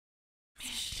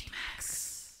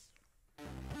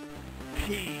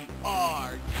PRGR.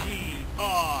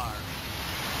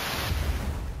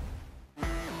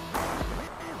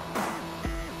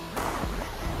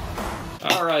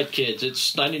 Alright, kids,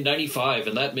 it's 1995,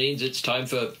 and that means it's time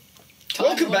for...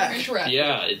 Welcome back.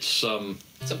 Yeah, it's a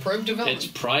probe development. It's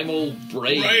Primal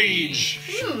Rage.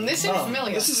 This seems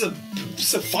familiar. This is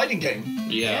a fighting game.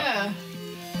 Yeah.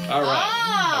 Alright.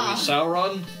 Are we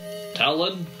Sauron?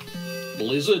 Talon?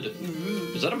 Blizzard?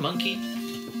 Is that a monkey?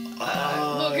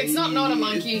 Look, it's not a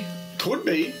monkey. Could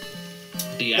be.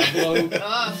 Diablo?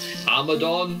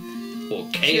 Armadon? Or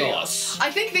Chaos?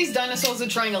 I think these dinosaurs are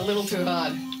trying a little too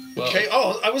hard.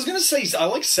 Well, I was going to say, I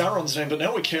like Sauron's name, but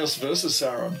now we're Chaos versus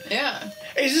Sauron. Yeah.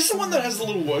 Is this the one that has the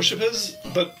little worshippers,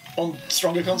 but on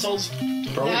stronger consoles?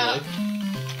 Probably.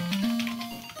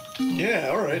 Yeah,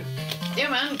 alright. Yeah,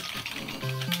 man.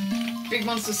 Big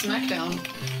Monster Smackdown.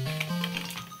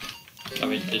 I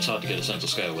mean, it's hard to get a sense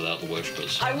of scale without the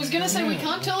worshippers. I was gonna say, we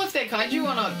can't tell if they're kaiju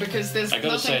or not, because there's I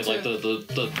gotta say, nothing like,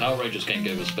 the Power Rangers game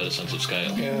gave us a better sense of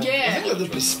scale. Yeah. I think that the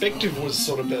perspective was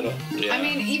sort of better. Yeah. I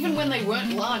mean, even when they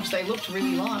weren't large, they looked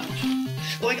really large.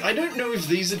 Like, I don't know if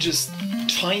these are just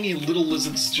tiny little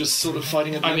lizards just sort of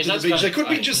fighting at the end of the beach. They could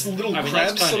be just little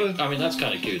crabs sort of... I mean, that's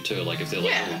kind of cute, too, like, if they're,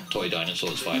 like, little toy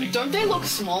dinosaurs fighting. Don't they look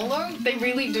small, though? They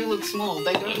really do look small.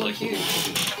 They don't look huge.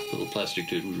 Little plastic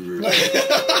dude.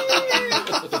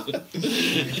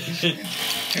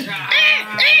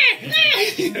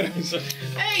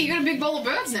 Hey, you got a big bowl of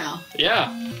birds now.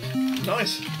 Yeah.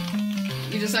 Nice.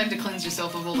 You decided to cleanse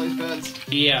yourself of all those birds.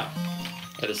 Yeah.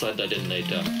 I decided I didn't need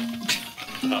Do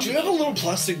you have a little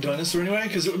plastic dinosaur anyway?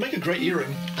 Because it would make a great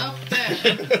earring. Oh, there.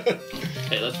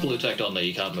 Hey, that's blue tacked on there.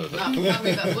 You can't move it. No, can't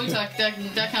move that. Blue tack,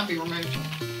 that can't be removed.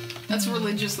 That's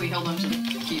religiously held onto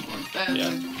the keyboard.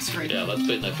 That's straight. Yeah, that's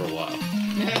been there for a while.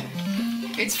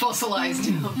 It's fossilized.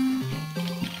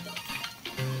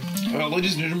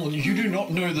 Ladies and gentlemen, you do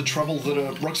not know the trouble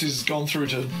that Roxy's gone through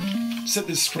to set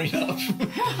this screen up.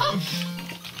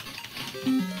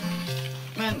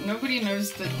 Man, nobody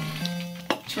knows the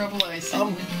trouble I see.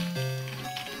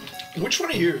 Which one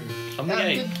are you? I'm the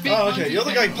guy. Oh, okay. You're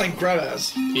the guy playing grab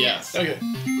ass. Yes. Okay.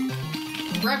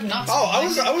 Grab nuts. Oh,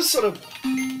 I was sort of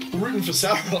rooting for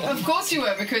Sauron. Of course you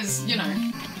were, because, you know.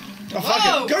 Oh, fuck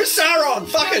it. Go Sauron!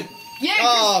 Fuck it! Yeah.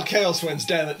 Oh, Chaos wins,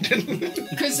 damn it.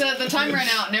 Because the time ran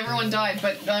out and everyone died,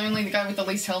 but only the guy with the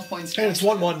least health points died. And it's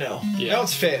 1-1 now. Yeah. Now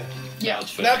it's fair. Yeah. Now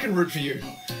it's fair. Now I can root for you.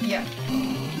 Yeah.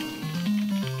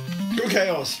 Go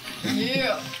Chaos.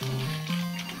 Yeah.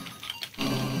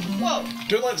 Whoa.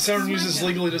 Don't let Sauron use his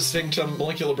legally distinct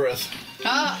molecular breath.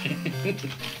 Ah.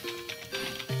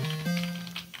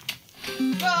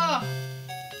 Ah.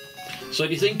 So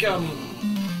do you think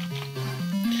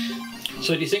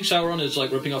Sauron is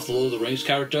like ripping off the Lord of the Rings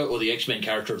character or the X-Men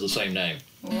character of the same name?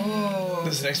 Oh.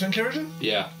 There's an X-Men character?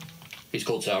 Yeah. He's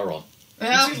called Sauron. What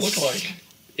does he look like?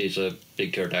 He's a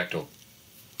big pterodactyl.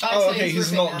 Oh, okay,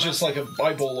 he's not just like a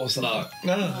eyeball or something.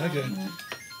 No. No, okay.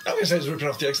 I'm gonna say he's ripping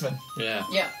off the X-Men. Yeah.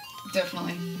 Yeah,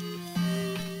 definitely.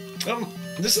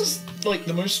 This is like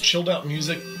the most chilled out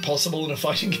music possible in a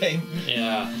fighting game.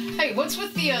 Yeah. Hey, what's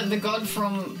with the god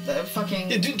from the fucking...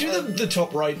 Yeah, do the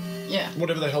top right. Yeah.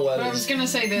 Whatever the hell that is. I was gonna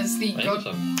say there's the I god...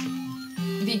 think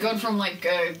so. The god from, like,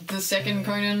 the second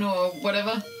Conan or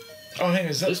whatever. Oh, hang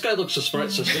on, is that... This guy looks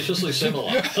suspiciously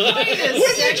similar. Wait a Were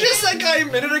you second. just that guy a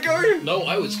minute ago? No,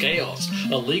 I was Chaos.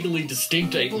 A legally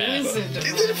distinct ape man. Blizzard.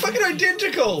 They're fucking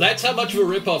identical. That's how much of a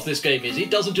rip-off this game is. He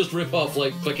doesn't just rip off,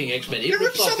 like, fucking X-Men. He It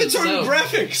rips off its own himself.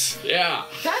 graphics. Yeah.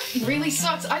 That really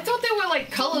sucks. I thought there were, like,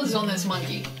 colours on this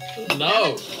monkey.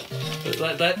 No.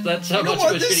 That's how You know much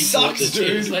what? of a This shitty sucks, port this dude.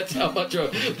 is. That's how much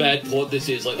of a bad port this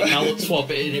is. Like, the palette swap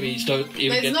enemies don't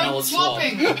even There's get no palette swap.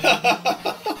 swapping.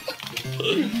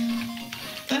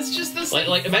 That's just the same.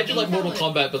 Like imagine like Mortal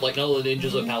palette. Kombat, but like none of the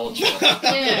ninjas are palette swap.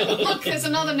 Yeah, look, there's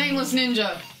another nameless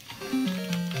ninja.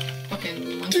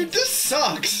 Fucking monkey. Dude, this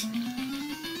sucks.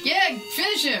 Yeah,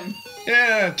 finish him.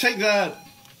 Yeah, take that.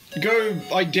 Go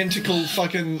identical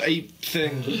fucking ape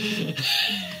thing.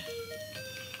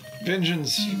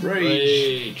 Vengeance.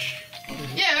 Rage.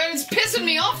 Yeah, it's pissing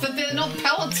me off that they're not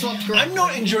palette swapped correctly. I'm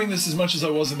not enjoying this as much as I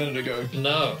was a minute ago.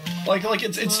 No. Like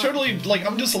it's totally like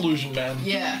I'm disillusioned, man.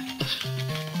 Yeah.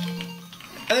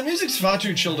 And the music's far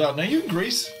too chilled out. Now you in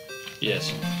Greece?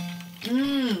 Yes. There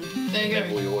you Yeah,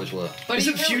 go. we always were. But Is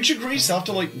it future Greece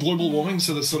after like global warming?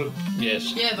 So the sort of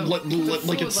Yes. Yeah, the like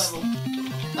fluid it's level.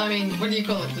 I mean, what do you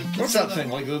call it? what's that thing?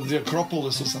 Like the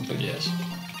Acropolis or something? Yes.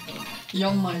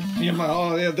 Young mate.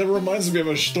 Yeah, that reminds me of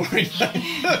a story.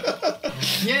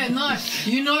 Yeah, no.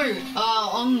 You know,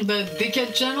 on the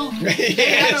Dickhead channel, they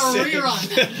Yes. had a rerun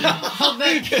of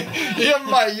that. Yeah,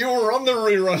 mate, you were on the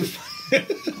rerun.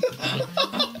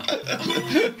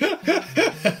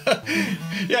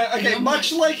 Yeah, okay,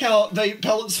 much like how they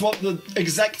palette swap the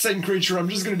exact same creature, I'm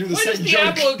just gonna do the Why same does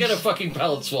joke. Diablo get a fucking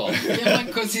palette swap? Yeah,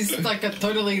 because he's like a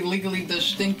totally legally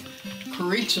distinct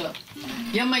creature.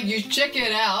 Yeah, mate, you check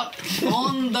it out.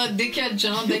 On the Dickhead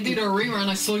channel, they did a rerun,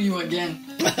 I saw you again.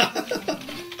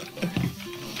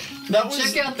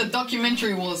 Check out the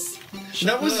documentary was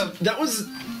That was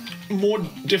more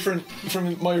different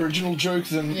from my original joke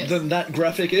than that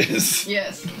graphic is.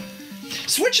 Yes.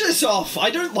 Switch this off, I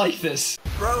don't like this.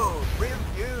 Bro, review.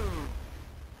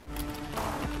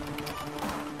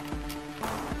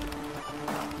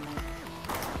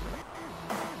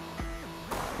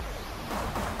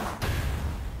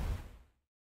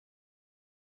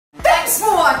 Thanks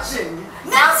for watching!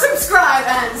 Now subscribe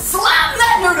and slam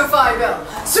that notify bell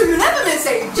so you never miss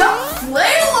a jump,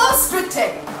 flail, or spit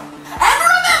take. And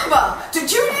remember to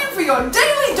tune in for your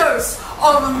daily dose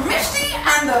of Misty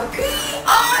and the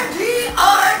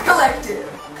PRGR Collective.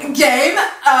 Game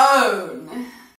on!